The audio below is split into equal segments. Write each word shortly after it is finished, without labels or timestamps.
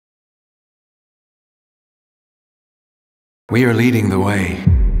We are leading the way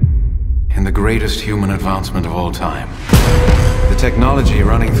in the greatest human advancement of all time. The technology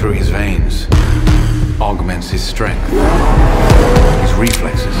running through his veins augments his strength, his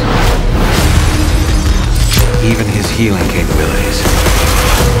reflexes, even his healing capabilities.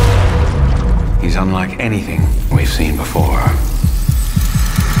 He's unlike anything we've seen before.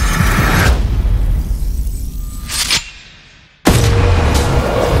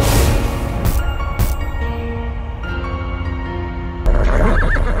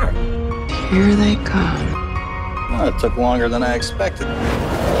 Here they come. Well, it took longer than I expected.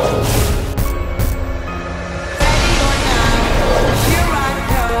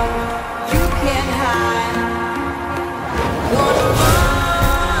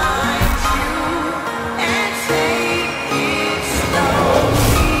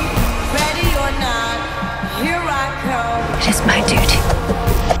 It is my duty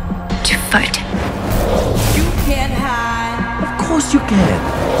to fight. You can't hide. Of course you can.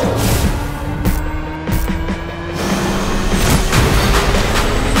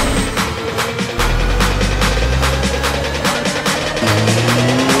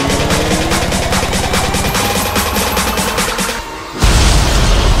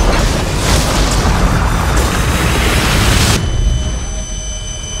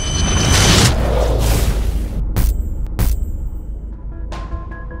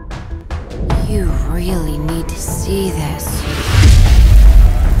 You really need to see this.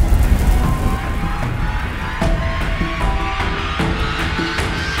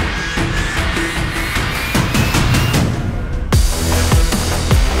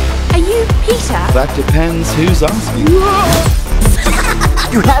 Are you Peter? That depends who's asking.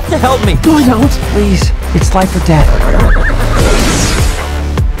 You have to help me. No, I don't. Please. It's life or death.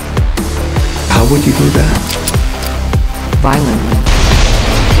 How would you do that? Violently.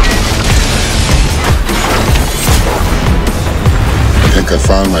 I think I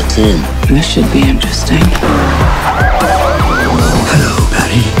found my team. This should be interesting. Hello,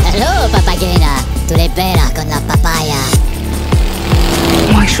 Patty. Hello, papayera. Tu le pera con la papaya.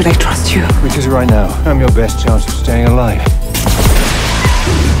 Why should I trust you? Because right now, I'm your best chance of staying alive.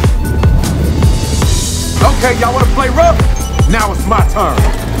 Okay, y'all wanna play rough? Now it's my turn.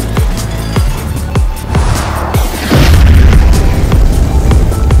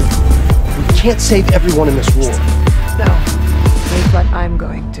 We can't save everyone in this war. No. Here's what I'm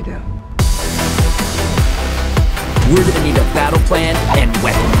going to do. We're gonna need a battle plan and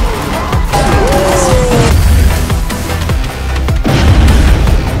weapons.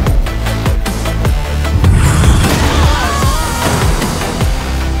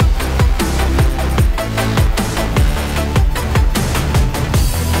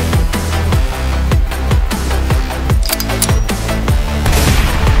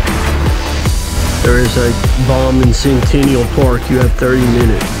 There is a bomb in Centennial Park. You have 30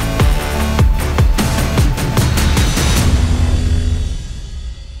 minutes.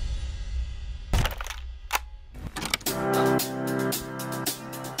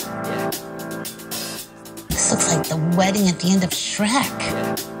 This looks like the wedding at the end of Shrek.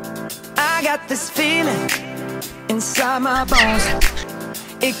 I got this feeling inside my bones.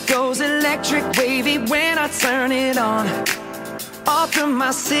 It goes electric wavy when I turn it on. Off from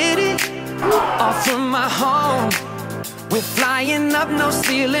my city, off from my home. We're flying up, no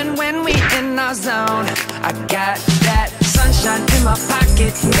ceiling when we in our zone. I got that sunshine in my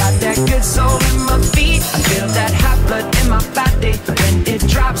pocket, got that good soul in my feet. I feel that hot blood in my body when it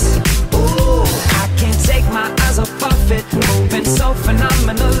drops. Ooh, I can't take my eyes off of it, moving so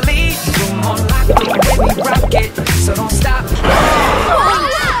phenomenally. You're more like the way we rock it, so don't stop. Nothing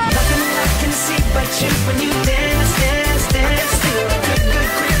I can see but you when you dance, dance, dance. Feel good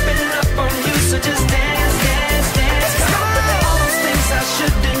creeping up on you, so just dance, dance, dance. All those things I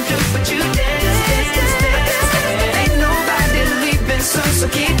shouldn't do, but you dance, dance, dance. Ain't nobody leaving soon, so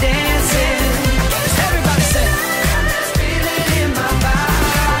keep dancing. Everybody say, this feeling in my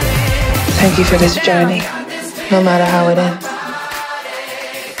body. Thank you for this journey, no matter how it ends.